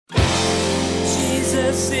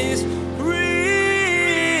Jesus is real.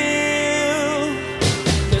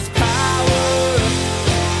 There's power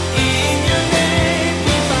in your name.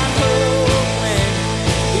 We find hope when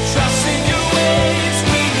we trust in your ways.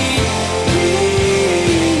 We need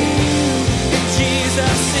real. And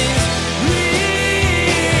Jesus is real.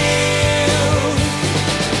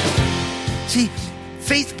 See,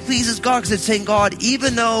 faith pleases God because it's saying, God,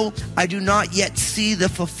 even though I do not yet see the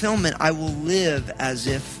fulfillment, I will live as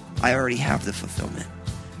if I already have the fulfillment.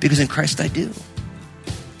 Because in Christ I do.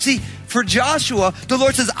 See, for Joshua, the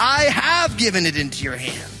Lord says, I have given it into your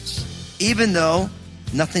hands, even though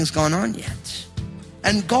nothing's gone on yet.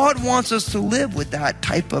 And God wants us to live with that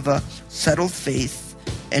type of a settled faith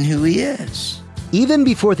in who he is. Even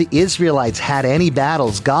before the Israelites had any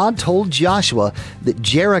battles, God told Joshua that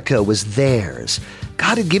Jericho was theirs.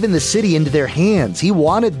 God had given the city into their hands. He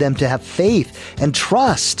wanted them to have faith and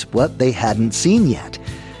trust what they hadn't seen yet.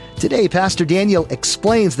 Today, Pastor Daniel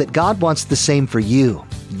explains that God wants the same for you.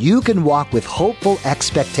 You can walk with hopeful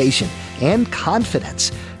expectation and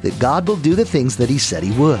confidence that God will do the things that he said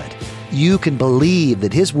he would. You can believe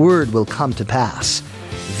that his word will come to pass.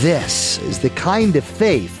 This is the kind of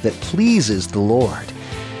faith that pleases the Lord.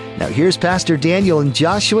 Now here's Pastor Daniel in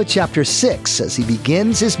Joshua chapter 6 as he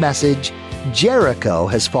begins his message, Jericho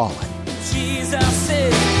Has Fallen. Jesus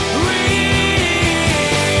is real.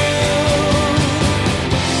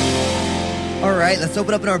 All right, let's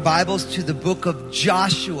open up in our Bibles to the book of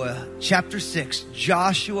Joshua, chapter 6.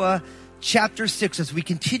 Joshua, chapter 6, as we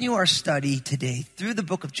continue our study today through the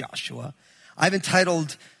book of Joshua. I've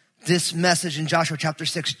entitled this message in Joshua chapter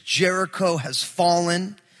 6, Jericho Has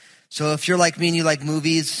Fallen. So if you're like me and you like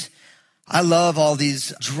movies, I love all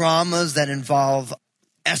these dramas that involve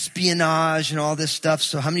espionage and all this stuff.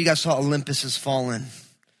 So how many of you guys saw Olympus Has Fallen?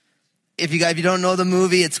 If you don't know the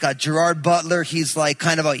movie, it's got Gerard Butler. He's like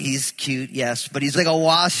he's cute, yes, but he's like a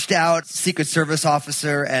washed out Secret Service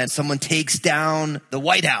officer and someone takes down the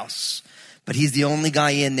White House. But he's the only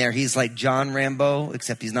guy in there. He's like John Rambo,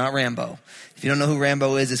 except he's not Rambo. If you don't know who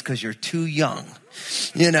Rambo is, it's because you're too young,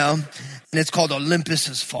 And it's called Olympus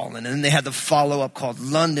Has Fallen. And then they had the follow-up called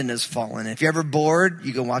London Has Fallen. If you're ever bored,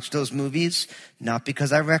 you can watch those movies. Not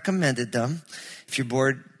because I recommended them. If you're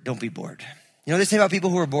bored, don't be bored. You know what they say about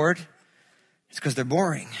people who are bored? It's because they're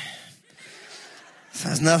boring. So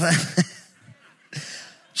that's nothing.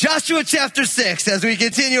 Joshua chapter 6, as we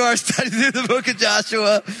continue our study through the book of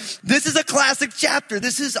Joshua. This is a classic chapter.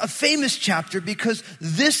 This is a famous chapter because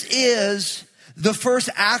this is the first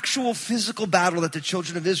actual physical battle that the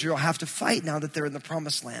children of Israel have to fight now that they're in the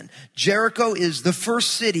promised land. Jericho is the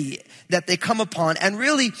first city that they come upon. And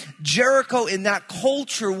really, Jericho in that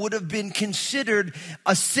culture would have been considered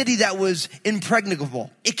a city that was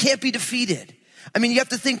impregnable. It can't be defeated. I mean, you have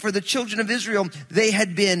to think for the children of Israel, they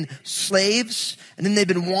had been slaves and then they've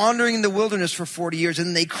been wandering in the wilderness for 40 years and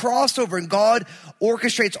then they cross over and God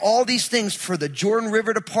orchestrates all these things for the Jordan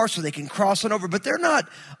River to part so they can cross on over. But they're not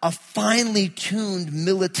a finely tuned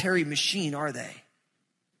military machine, are they?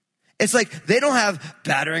 It's like they don't have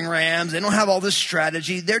battering rams. They don't have all this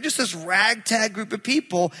strategy. They're just this ragtag group of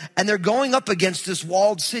people and they're going up against this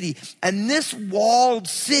walled city. And this walled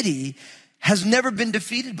city has never been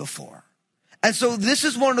defeated before. And so this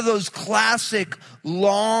is one of those classic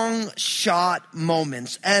long shot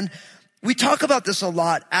moments. And we talk about this a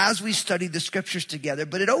lot as we study the scriptures together,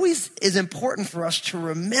 but it always is important for us to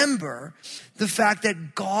remember the fact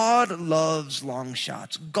that God loves long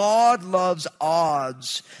shots. God loves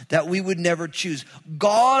odds that we would never choose.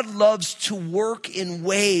 God loves to work in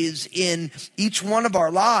ways in each one of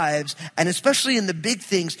our lives, and especially in the big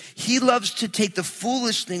things. He loves to take the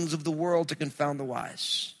foolish things of the world to confound the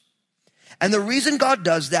wise. And the reason God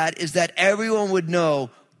does that is that everyone would know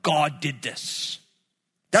God did this.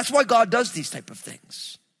 That's why God does these type of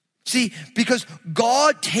things. See, because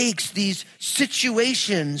God takes these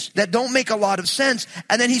situations that don't make a lot of sense,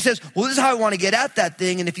 and then he says, well, this is how I want to get at that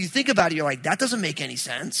thing. And if you think about it, you're like, that doesn't make any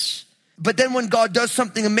sense. But then when God does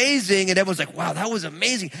something amazing and everyone's like, wow, that was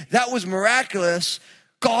amazing. That was miraculous.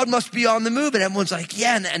 God must be on the move. And everyone's like,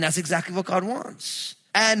 yeah, and that's exactly what God wants.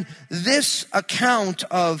 And this account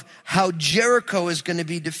of how Jericho is going to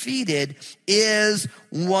be defeated is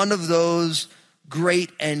one of those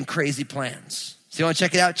great and crazy plans. So you want to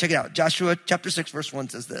check it out? Check it out. Joshua chapter 6 verse 1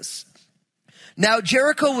 says this. Now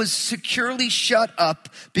Jericho was securely shut up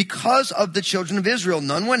because of the children of Israel.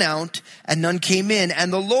 None went out and none came in.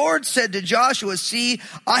 And the Lord said to Joshua, see,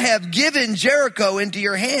 I have given Jericho into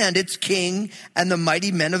your hand, its king and the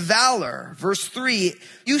mighty men of valor. Verse 3,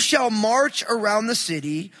 you shall march around the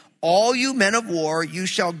city, all you men of war, you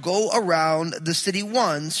shall go around the city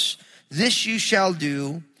once. This you shall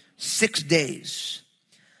do 6 days.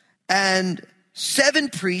 And 7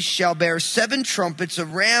 priests shall bear 7 trumpets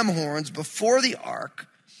of ram horns before the ark.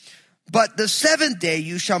 But the 7th day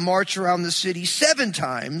you shall march around the city 7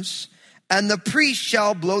 times, and the priests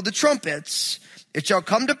shall blow the trumpets. It shall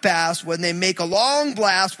come to pass when they make a long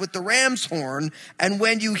blast with the ram's horn, and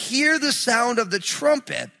when you hear the sound of the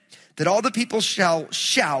trumpet, that all the people shall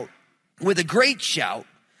shout with a great shout.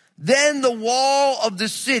 Then the wall of the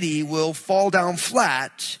city will fall down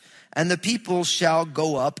flat, and the people shall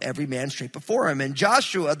go up, every man straight before him. And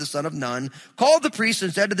Joshua, the son of Nun, called the priests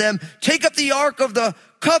and said to them, take up the ark of the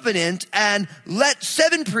covenant, and let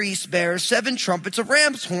 7 priests bear 7 trumpets of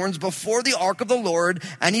ram's horns before the ark of the Lord.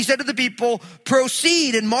 And he said to the people,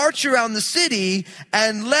 proceed and march around the city,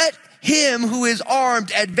 and let him who is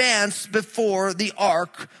armed advance before the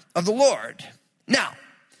ark of the Lord. Now,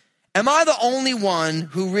 am I the only one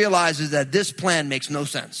who realizes that this plan makes no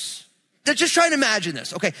sense? Just try and imagine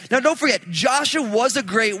this. Okay, now don't forget, Joshua was a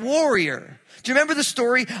great warrior. Do you remember the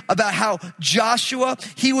story about how Joshua,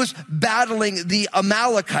 he was battling the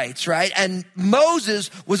Amalekites, right? And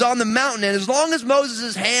Moses was on the mountain, and as long as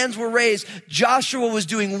Moses' hands were raised, Joshua was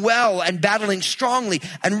doing well and battling strongly.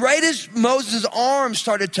 And right as Moses' arms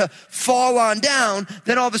started to fall on down,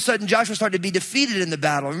 then all of a sudden Joshua started to be defeated in the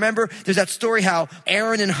battle. Remember, there's that story how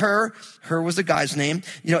Aaron and Hur was the guy's name,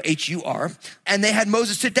 H-U-R, and they had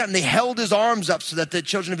Moses sit down and they held his arms up so that the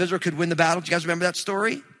children of Israel could win the battle. Do you guys remember that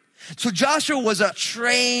story? So Joshua was a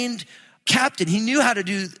trained captain. He knew how to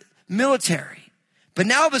do military. But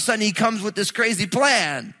now all of a sudden he comes with this crazy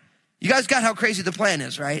plan. You guys got how crazy the plan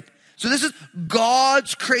is, right? So this is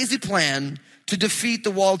God's crazy plan to defeat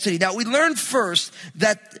the walled city. Now we learned first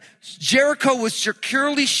that Jericho was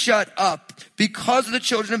securely shut up because of the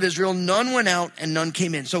children of Israel. None went out and none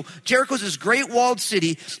came in. So Jericho's this great walled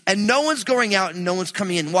city, and no one's going out and no one's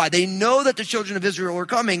coming in. Why? They know that the children of Israel are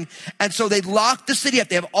coming, and so they lock the city up.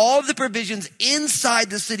 They have all of the provisions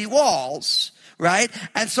inside the city walls, right?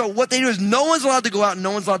 And so what they do is no one's allowed to go out and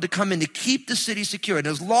no one's allowed to come in to keep the city secure. And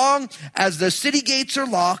as long as the city gates are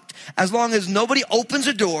locked, as long as nobody opens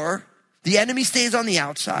a door, the enemy stays on the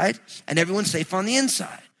outside and everyone's safe on the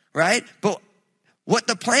inside, right? But what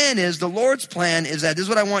the plan is, the Lord's plan is that this is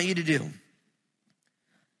what I want you to do.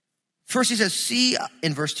 First he says, see,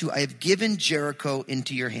 in verse 2, I have given Jericho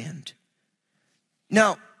into your hand.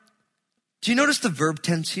 Now, do you notice the verb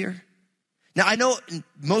tense here? Now, I know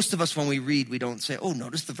most of us when we read, we don't say, oh,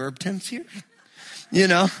 notice the verb tense here?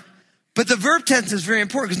 But the verb tense is very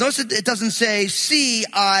important because notice it doesn't say, see,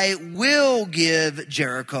 I will give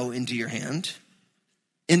Jericho into your hand.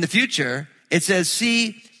 In the future, it says,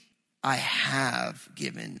 see, I have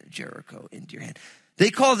given Jericho into your hand. They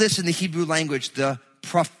call this in the Hebrew language the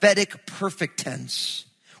prophetic perfect tense.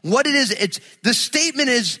 What it is, the statement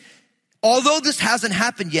is, although this hasn't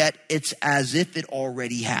happened yet, it's as if it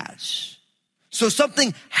already has. So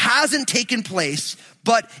something hasn't taken place,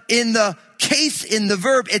 but in the case, in the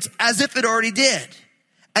verb, it's as if it already did.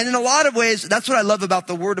 And in a lot of ways, that's what I love about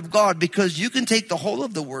the Word of God, because you can take the whole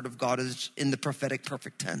of the Word of God as in the prophetic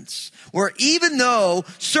perfect tense, where even though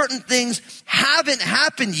certain things haven't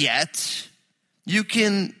happened yet, you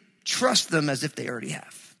can trust them as if they already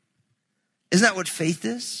have. Isn't that what faith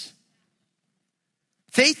is?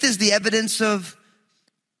 Faith is the evidence of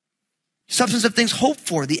substance of things hoped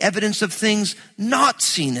for, the evidence of things not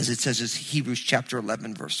seen, as it says in Hebrews chapter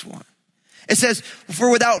 11, verse 1. It says, for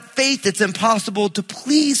without faith, it's impossible to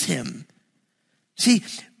please him. See,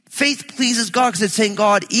 faith pleases God because it's saying,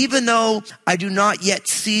 God, even though I do not yet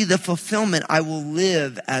see the fulfillment, I will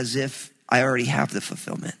live as if I already have the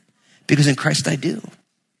fulfillment, because in Christ I do.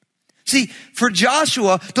 See, for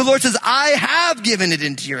Joshua, the Lord says, I have given it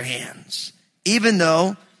into your hands, even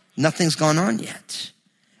though nothing's gone on yet.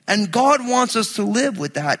 And God wants us to live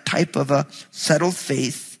with that type of a settled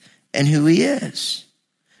faith in who he is.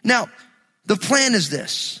 Now, the plan is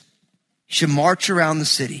this. You should march around the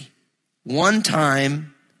city one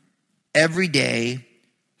time every day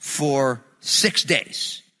for 6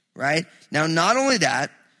 days, right? Now, not only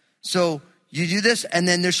that, so you do this, and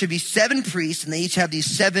then there should be 7 priests, and they each have these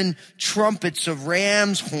 7 trumpets of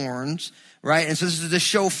ram's horns, right? And so this is the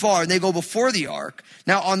shofar, and they go before the ark.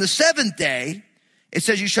 Now, on the 7th day, it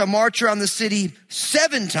says you shall march around the city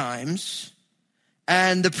 7 times,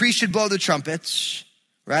 and the priest should blow the trumpets,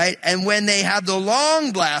 right? And when they have the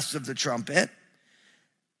long blast of the trumpet,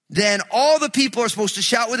 then all the people are supposed to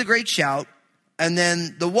shout with a great shout, and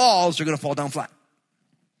then the walls are going to fall down flat.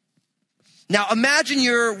 Now, imagine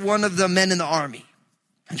you're one of the men in the army.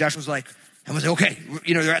 And Joshua's like, okay,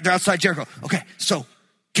 they're outside Jericho. Okay, so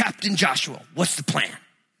Captain Joshua, what's the plan?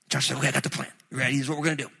 Joshua said, okay, I got the plan. You ready? Here's what we're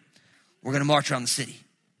going to do. We're going to march around the city.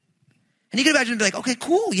 And you can imagine be like, okay,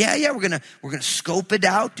 cool. Yeah. We're gonna scope it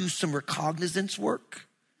out, do some recognizance work.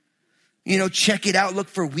 Check it out, look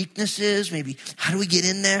for weaknesses. Maybe how do we get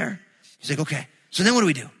in there? He's like, okay. So then what do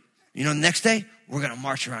we do? The next day, we're gonna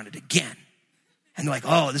march around it again. And they're like,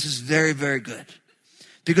 oh, this is very, very good.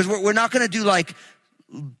 Because we're not gonna do like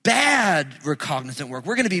bad recognizant work.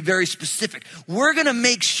 We're gonna be very specific. We're gonna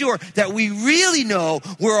make sure that we really know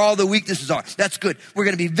where all the weaknesses are. That's good. We're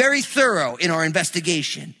gonna be very thorough in our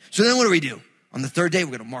investigation. So then what do? On the third day,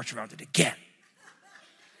 we're gonna march around it again.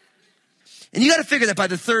 And you got to figure that by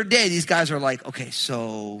the third day, these guys are like, okay,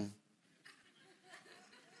 so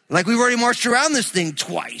like we've already marched around this thing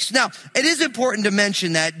twice. Now, it is important to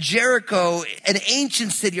mention that Jericho, an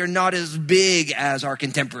ancient city, are not as big as our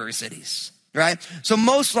contemporary cities, right? So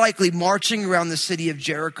most likely marching around the city of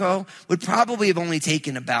Jericho would probably have only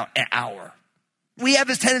taken about an hour. We have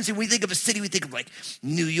this tendency, when we think of a city, we think of like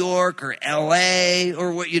New York or LA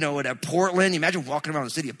or Portland. Imagine walking around the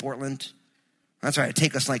city of Portland. That's right, it'd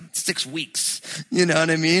take us like 6 weeks, you know what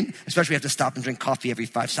I mean? Especially we have to stop and drink coffee every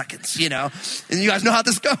 5 seconds, And you guys know how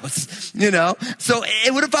this goes, So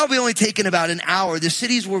it would have probably only taken about an hour. The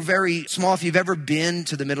cities were very small. If you've ever been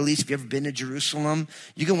to the Middle East, if you've ever been to Jerusalem,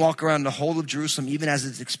 you can walk around the whole of Jerusalem, even as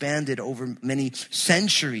it's expanded over many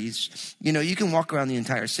centuries. You can walk around the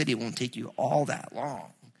entire city. It won't take you all that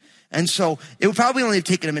long. And so it would probably only have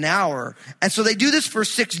taken them an hour. And so they do this for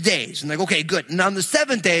 6 days. And like, okay, good. And on the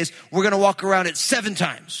 7th days, we're going to walk around it 7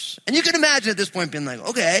 times. And you can imagine at this point being like,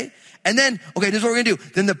 okay. And then, okay, this is what we're going to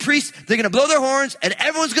do. Then the priests, they're going to blow their horns and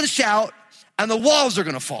everyone's going to shout and the walls are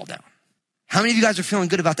going to fall down. How many of you guys are feeling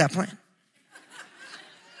good about that plan?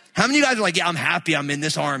 How many of you guys are like, yeah, I'm happy I'm in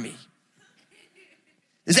this army?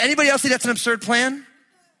 Does anybody else think that's an absurd plan?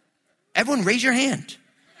 Everyone raise your hand.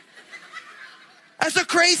 That's a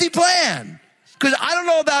crazy plan. Because I don't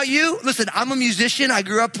know about you. Listen, I'm a musician. I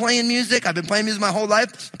grew up playing music. I've been playing music my whole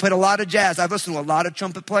life. I played a lot of jazz. I've listened to a lot of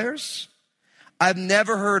trumpet players. I've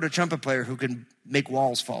never heard a trumpet player who can make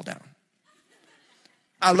walls fall down.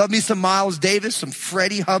 I love me some Miles Davis, some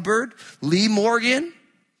Freddie Hubbard, Lee Morgan.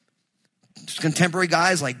 Contemporary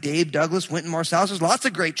guys like Dave Douglas, Wynton Marsalis. There's lots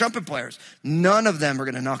of great trumpet players. None of them are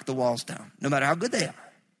going to knock the walls down, no matter how good they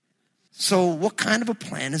are. So what kind of a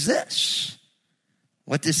plan is this?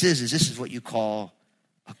 What this is what you call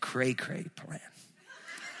a cray-cray plan.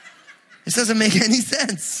 This doesn't make any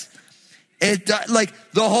sense. The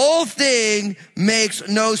whole thing makes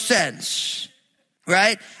no sense,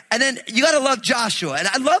 right? And then you got to love Joshua. And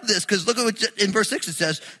I love this because look at what in verse 6 it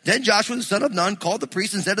says, then Joshua the son of Nun called the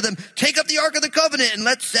priests and said to them, take up the ark of the covenant and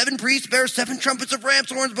let 7 priests bear 7 trumpets of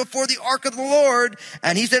ram's horns before the ark of the Lord.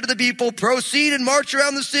 And he said to the people, proceed and march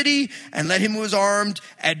around the city and let him who is armed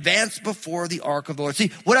advance before the ark of the Lord.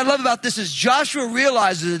 See, what I love about this is Joshua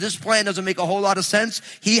realizes that this plan doesn't make a whole lot of sense.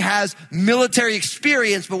 He has military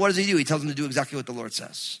experience, but what does he do? He tells them to do exactly what the Lord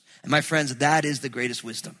says. And my friends, that is the greatest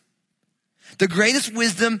wisdom. The greatest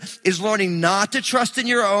wisdom is learning not to trust in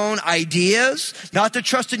your own ideas, not to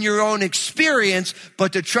trust in your own experience,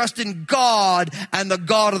 but to trust in God and the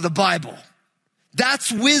God of the Bible.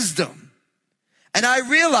 That's wisdom. And I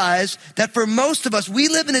realize that for most of us, we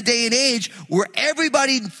live in a day and age where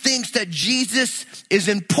everybody thinks that Jesus is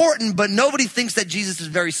important, but nobody thinks that Jesus is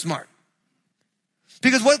very smart.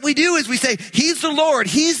 Because what we do is we say, he's the Lord,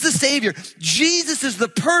 he's the Savior. Jesus is the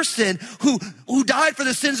person who died for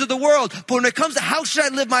the sins of the world. But when it comes to how should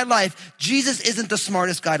I live my life, Jesus isn't the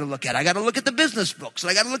smartest guy to look at. I got to look at the business books, and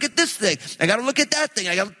I got to look at this thing. I got to look at that thing.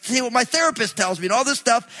 I got to see what my therapist tells me and all this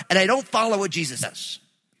stuff, and I don't follow what Jesus says.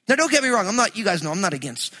 Now, don't get me wrong. You guys know I'm not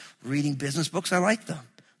against reading business books. I like them.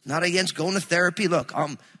 I'm not against going to therapy. Look,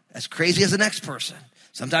 I'm as crazy as the next person.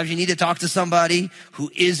 Sometimes you need to talk to somebody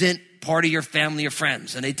who isn't part of your family or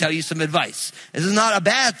friends, and they tell you some advice. This is not a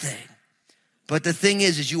bad thing. But the thing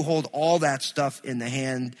is you hold all that stuff in the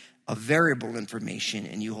hand of variable information,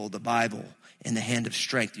 and you hold the Bible in the hand of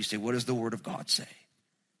strength. You say, what does the Word of God say?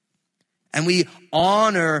 And we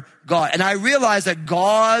honor God. And I realize that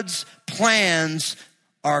God's plans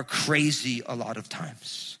are crazy a lot of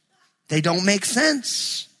times. They don't make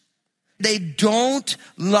sense. They don't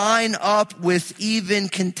line up with even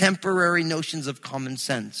contemporary notions of common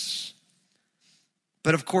sense.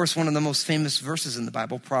 But of course, one of the most famous verses in the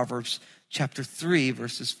Bible, Proverbs chapter 3,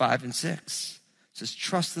 verses 5 and 6, says,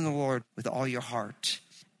 trust in the Lord with all your heart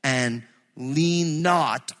and lean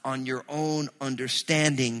not on your own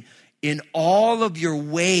understanding. In all of your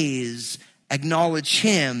ways, acknowledge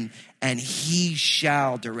him, and he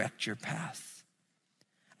shall direct your path.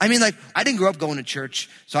 I mean, I didn't grow up going to church,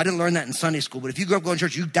 so I didn't learn that in Sunday school. But if you grew up going to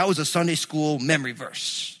church, that was a Sunday school memory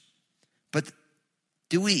verse. But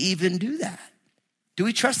do we even do that? Do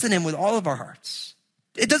we trust in him with all of our hearts?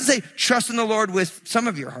 It doesn't say trust in the Lord with some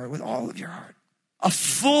of your heart, with all of your heart. A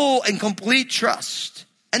full and complete trust.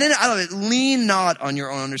 And then I love it, lean not on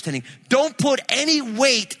your own understanding. Don't put any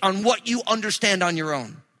weight on what you understand on your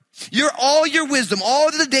own. All your wisdom, all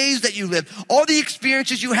the days that you live, all the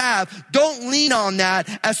experiences you have, don't lean on that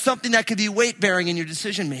as something that could be weight-bearing in your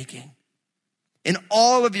decision making. In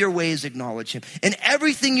all of your ways, acknowledge him. In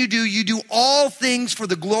everything you do all things for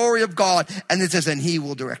the glory of God. And it says, and he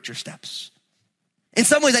will direct your steps. In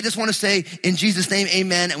some ways, I just want to say, in Jesus' name,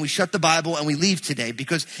 amen, and we shut the Bible and we leave today.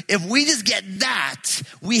 Because if we just get that,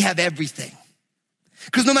 we have everything.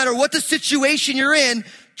 Because no matter what the situation you're in,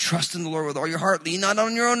 trust in the Lord with all your heart. Lean not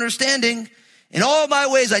on your own understanding. In all my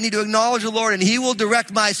ways, I need to acknowledge the Lord and he will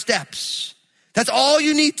direct my steps. That's all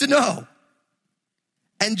you need to know.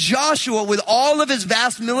 And Joshua, with all of his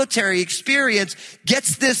vast military experience,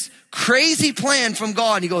 gets this crazy plan from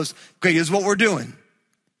God. And he goes, great, here's what we're doing.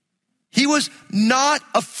 He was not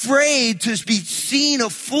afraid to be seen a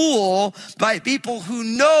fool by people who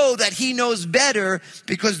know that he knows better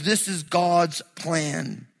because this is God's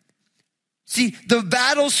plan. See, the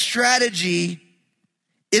battle strategy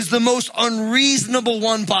is the most unreasonable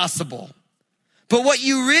one possible. But what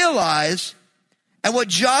you realize and what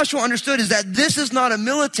Joshua understood is that this is not a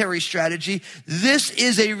military strategy. This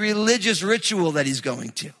is a religious ritual that he's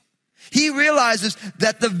going to. He realizes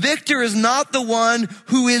that the victor is not the one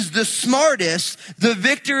who is the smartest. The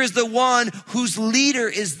victor is the one whose leader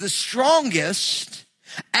is the strongest.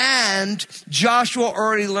 And Joshua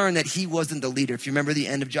already learned that he wasn't the leader. If you remember the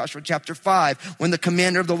end of Joshua chapter 5, when the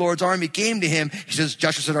commander of the Lord's army came to him,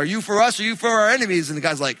 Joshua said, are you for us or are you for our enemies? And the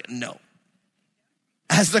guy's like, no.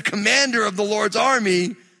 As the commander of the Lord's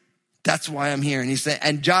army, that's why I'm here. And he said,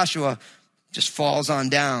 and Joshua just falls on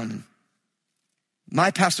down.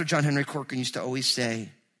 My pastor, John Henry Corcoran, used to always say,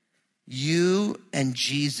 you and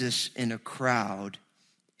Jesus in a crowd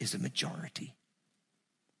is a majority.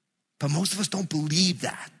 But most of us don't believe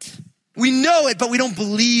that. We know it, but we don't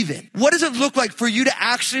believe it. What does it look like for you to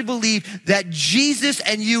actually believe that Jesus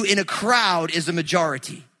and you in a crowd is a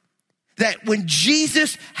majority? That when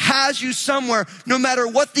Jesus has you somewhere, no matter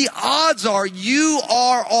what the odds are, you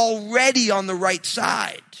are already on the right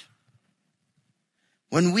side.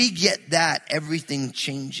 When we get that, everything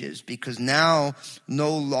changes because now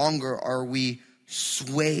no longer are we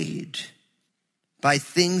swayed by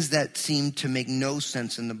things that seem to make no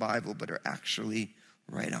sense in the Bible but are actually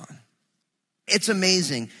right on. It's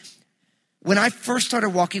amazing. When I first started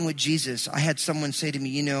walking with Jesus, I had someone say to me,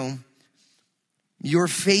 your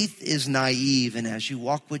faith is naive, and as you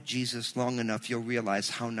walk with Jesus long enough, you'll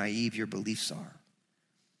realize how naive your beliefs are.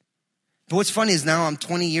 But what's funny is now I'm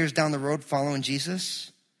 20 years down the road following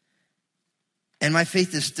Jesus, and my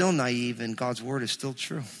faith is still naive, and God's word is still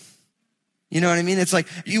true. You know what I mean? It's like,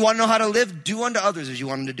 you want to know how to live? Do unto others as you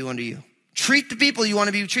want them to do unto you. Treat the people you want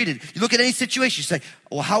to be treated. You look at any situation, you say,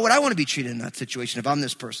 well, how would I want to be treated in that situation if I'm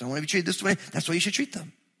this person? I want to be treated this way. That's why you should treat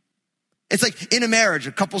them. It's like in a marriage,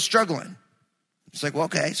 a couple struggling. It's like, well,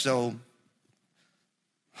 okay, so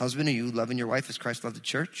husband, are you loving your wife as Christ loved the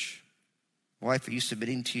church? Wife, are you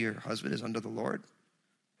submitting to your husband as under the Lord?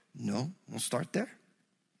 No, we'll start there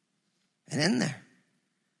and end there.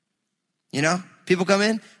 People come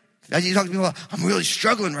in, as you talk to people, I'm really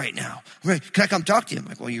struggling right now. Can I come talk to you? I'm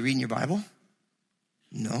like, well, you reading your Bible?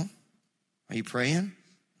 No. Are you praying?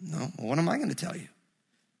 No. Well, what am I going to tell you?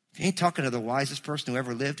 If you ain't talking to the wisest person who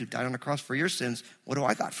ever lived, who died on the cross for your sins, what do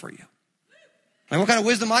I got for you? Like, what kind of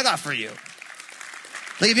wisdom I got for you?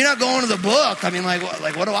 Like, if you're not going to the book, what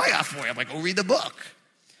do I got for you? I'm like, go read the book.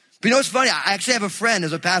 But what's funny? I actually have a friend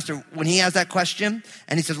as a pastor, when he has that question,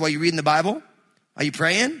 and he says, well, you reading the Bible? Are you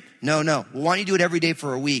praying? No. Well, why don't you do it every day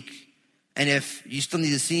for a week? And if you still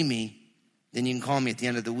need to see me, then you can call me at the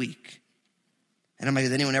end of the week. And I'm like,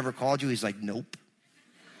 has anyone ever called you? He's like, nope.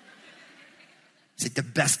 It's like the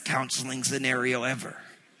best counseling scenario ever.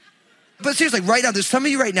 But seriously, right now, there's some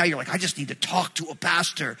of you right now, you're like, I just need to talk to a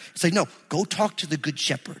pastor. It's like, no, go talk to the good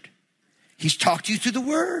shepherd. He's talked to you through the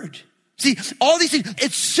word. See, all these things,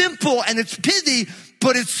 it's simple and it's pithy,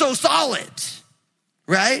 but it's so solid,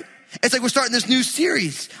 right? It's like we're starting this new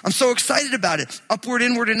series. I'm so excited about it. Upward,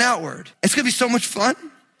 inward, and outward. It's going to be so much fun.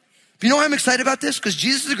 But you know why I'm excited about this? Because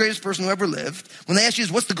Jesus is the greatest person who ever lived. When they ask you,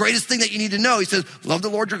 what's the greatest thing that you need to know? He says, love the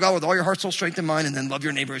Lord your God with all your heart, soul, strength, and mind, and then love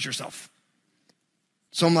your neighbor as yourself.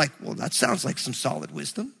 So I'm like, well, that sounds like some solid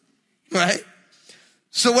wisdom, right?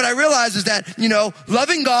 So what I realize is that,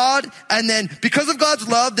 loving God, and then because of God's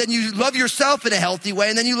love, then you love yourself in a healthy way,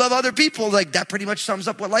 and then you love other people. Like, that pretty much sums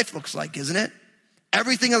up what life looks like, isn't it?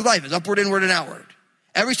 Everything of life is upward, inward, and outward.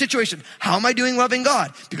 Every situation. How am I doing loving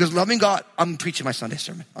God? Because loving God, I'm preaching my Sunday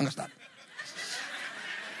sermon. I'm gonna stop.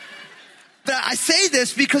 But I say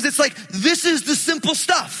this because it's like, this is the simple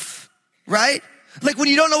stuff, right? Like when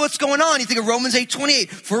you don't know what's going on, you think of Romans 8:28.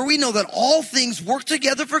 For we know that all things work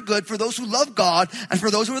together for good for those who love God and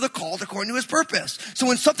for those who are the called according to his purpose. So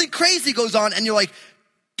when something crazy goes on and you're like,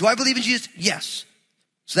 do I believe in Jesus? Yes.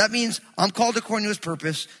 So that means I'm called according to his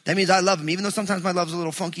purpose. That means I love him. Even though sometimes my love's a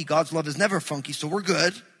little funky, God's love is never funky, so we're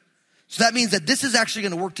good. So that means that this is actually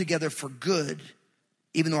going to work together for good,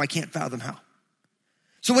 even though I can't fathom how.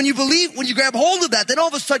 So when you believe, when you grab hold of that, then all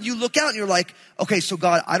of a sudden you look out and you're like, okay, so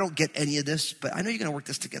God, I don't get any of this, but I know you're going to work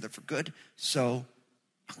this together for good, so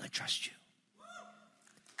I'm going to trust you.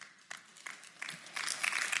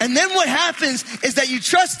 And then what happens is that you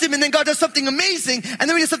trust him and then God does something amazing. And then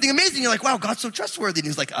when he does something amazing, you're like, wow, God's so trustworthy. And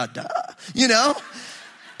he's like, duh, you know?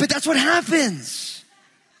 But that's what happens.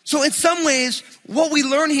 So in some ways, what we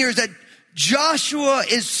learn here is that Joshua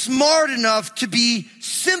is smart enough to be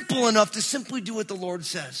simple enough to simply do what the Lord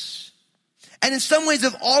says. And in some ways,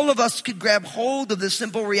 if all of us could grab hold of this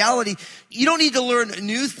simple reality, you don't need to learn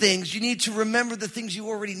new things. You need to remember the things you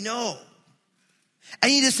already know. And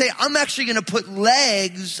you need to say, I'm actually going to put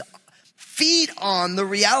feet on the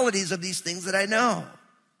realities of these things that I know.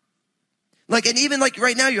 Like, and even like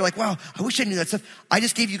right now, you're like, wow, I wish I knew that stuff. I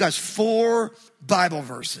just gave you guys 4 Bible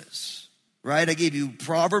verses, right? I gave you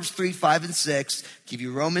Proverbs 3, 5, and 6. I gave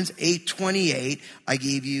you Romans 8:28. I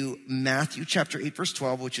gave you Matthew chapter 8, verse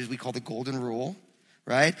 12, which is we call the golden rule,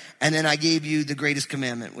 right? And then I gave you the greatest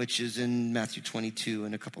commandment, which is in Matthew 22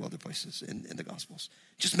 and a couple other places in the Gospels.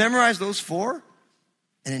 Just memorize those 4.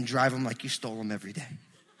 And then drive them like you stole them every day.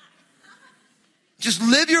 Just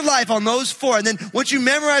live your life on those 4. And then once you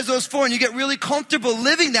memorize those 4 and you get really comfortable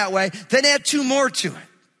living that way, then add 2 more to it.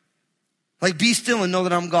 Like be still and know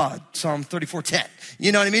that I'm God. Psalm 34:10.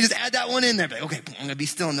 You know what I mean? Just add that one in there. Like, okay, I'm going to be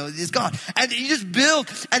still and know that he's God. And you just build.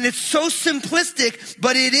 And it's so simplistic,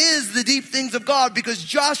 but it is the deep things of God because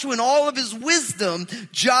Joshua in all of his wisdom,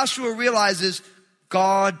 Joshua realizes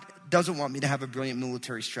God doesn't want me to have a brilliant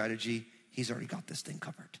military strategy. He's already got this thing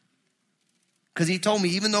covered. Because he told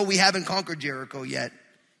me, even though we haven't conquered Jericho yet,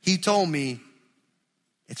 he told me,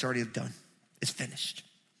 it's already done. It's finished.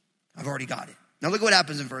 I've already got it. Now look what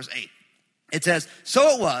happens in verse 8. It says,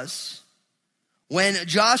 so it was when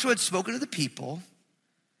Joshua had spoken to the people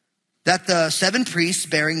that the 7 priests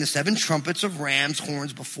bearing the 7 trumpets of ram's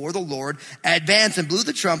horns before the Lord advanced and blew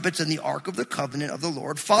the trumpets, and the ark of the covenant of the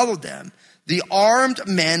Lord followed them. The armed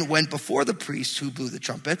men went before the priests who blew the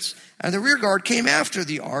trumpets, and the rear guard came after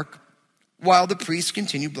the ark while the priests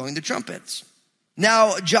continued blowing the trumpets.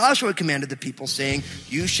 Now Joshua commanded the people, saying,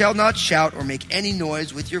 you shall not shout or make any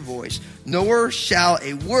noise with your voice, nor shall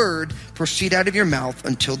a word proceed out of your mouth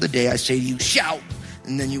until the day I say to you, shout,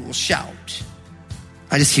 and then you will shout.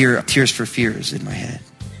 I just hear Tears for Fears in my head.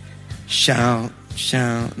 Shout,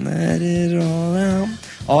 shout, let it all out.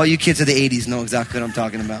 All you kids of the 80s know exactly what I'm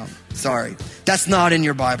talking about. Sorry. That's not in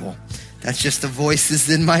your Bible. That's just the voices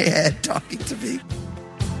in my head talking to me.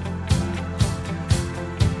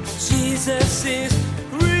 Jesus is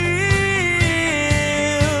real.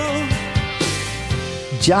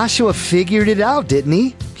 Joshua figured it out, didn't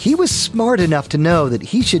he? He was smart enough to know that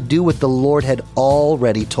he should do what the Lord had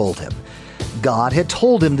already told him. God had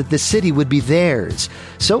told him that the city would be theirs.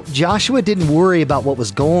 So Joshua didn't worry about what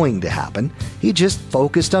was going to happen. He just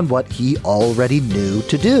focused on what he already knew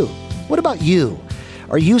to do. What about you?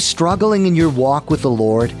 Are you struggling in your walk with the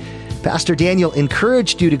Lord? Pastor Daniel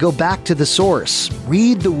encouraged you to go back to the source,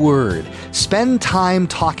 read the Word, spend time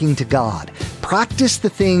talking to God, practice the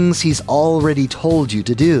things He's already told you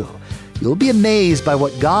to do. You'll be amazed by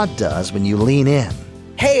what God does when you lean in.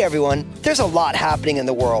 Hey everyone, there's a lot happening in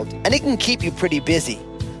the world, and it can keep you pretty busy.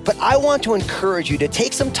 But I want to encourage you to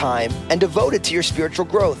take some time and devote it to your spiritual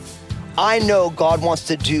growth. I know God wants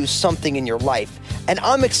to do something in your life, and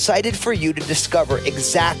I'm excited for you to discover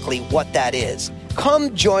exactly what that is.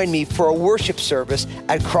 Come join me for a worship service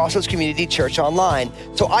at Crossroads Community Church online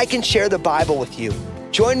so I can share the Bible with you.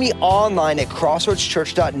 Join me online at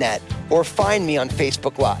crossroadschurch.net or find me on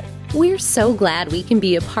Facebook Live. We're so glad we can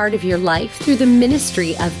be a part of your life through the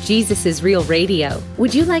ministry of Jesus is Real Radio.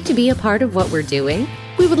 Would you like to be a part of what we're doing?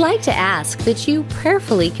 We would like to ask that you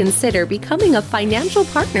prayerfully consider becoming a financial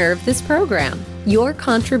partner of this program. Your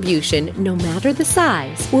contribution, no matter the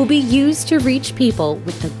size, will be used to reach people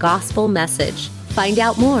with the gospel message. Find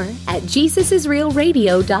out more at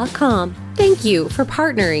JesusIsRealRadio.com. Thank you for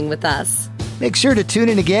partnering with us. Make sure to tune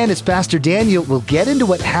in again as Pastor Daniel will get into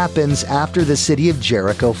what happens after the city of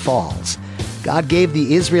Jericho falls. God gave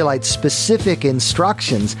the Israelites specific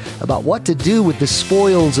instructions about what to do with the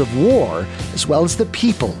spoils of war, as well as the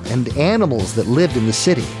people and animals that lived in the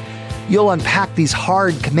city. You'll unpack these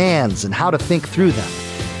hard commands and how to think through them.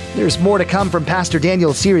 There's more to come from Pastor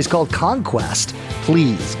Daniel's series called Conquest.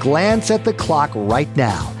 Please glance at the clock right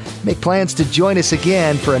now. Make plans to join us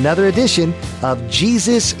again for another edition of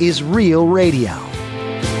Jesus is Real Radio.